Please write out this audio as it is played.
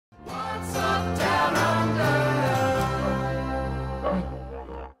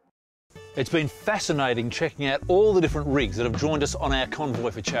It's been fascinating checking out all the different rigs that have joined us on our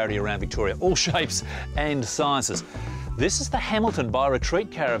convoy for charity around Victoria, all shapes and sizes. This is the Hamilton by Retreat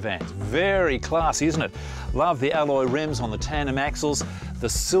Caravans. Very classy, isn't it? Love the alloy rims on the tandem axles, the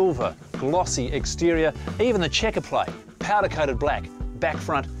silver glossy exterior, even the checker plate, powder-coated black, back,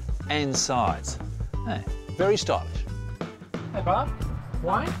 front and sides. Hey, very stylish. Hey, Bob.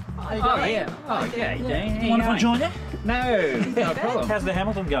 Wayne? How you going? Yeah. Oh, okay, Dean. Mind if I join you? No, no problem. How's the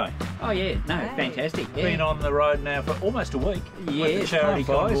Hamilton going? Oh, yeah, no, fantastic. Yeah. Been on the road now for almost a week. Yeah, with the charity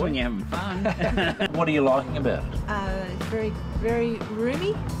convoy. when you're having fun. What are you liking about it? It's very, very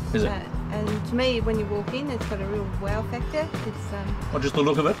roomy. Is it? And to me, when you walk in, it's got a real wow factor. It's Or just the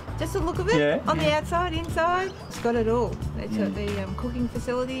look of it? just the look of it. Yeah. On the outside, inside, it's got it all. It's got the cooking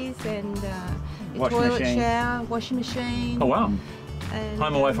facilities and your Washing toilet, machine. shower, washing machine. Oh, wow. And,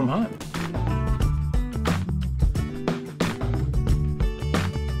 Home away from home.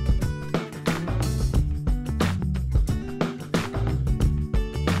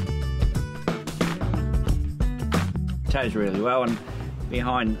 Tows really well, and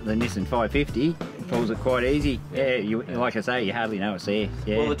behind the Nissan 550, it pulls it quite easy. Yeah, you, like I say, you hardly know it's there.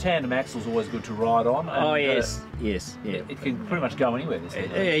 Yeah. Well, the tandem axle's always good to ride on. And, Oh yes, yes, yeah. It can pretty much go anywhere, this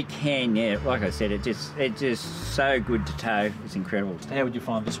thing. It can, yeah. Like I said, it's just so good to tow. It's incredible. How would you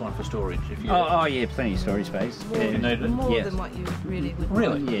find this one for storage? If you Oh yeah, plenty of storage space. more, you needed it? more Yes. than what you really would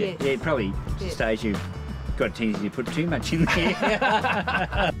Really? want. Yeah, Yes. yeah. It probably Yes. stays you. Got a tendency to put too much in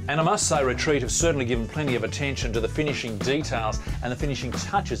there. And I must say Retreat have certainly given plenty of attention to the finishing details and the finishing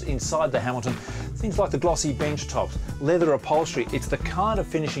touches inside the Hamilton. Things like the glossy bench tops, leather upholstery. It's the kind of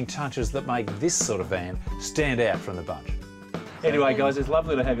finishing touches that make this sort of van stand out from the bunch. Anyway, guys, it's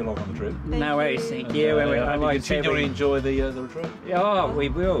lovely to have you along on the trip. No worries, thank you. And, I hope you continue to enjoy the retreat. Oh, we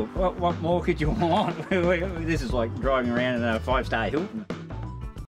will. What more could you want? This is like driving around in a 5-star Hilton.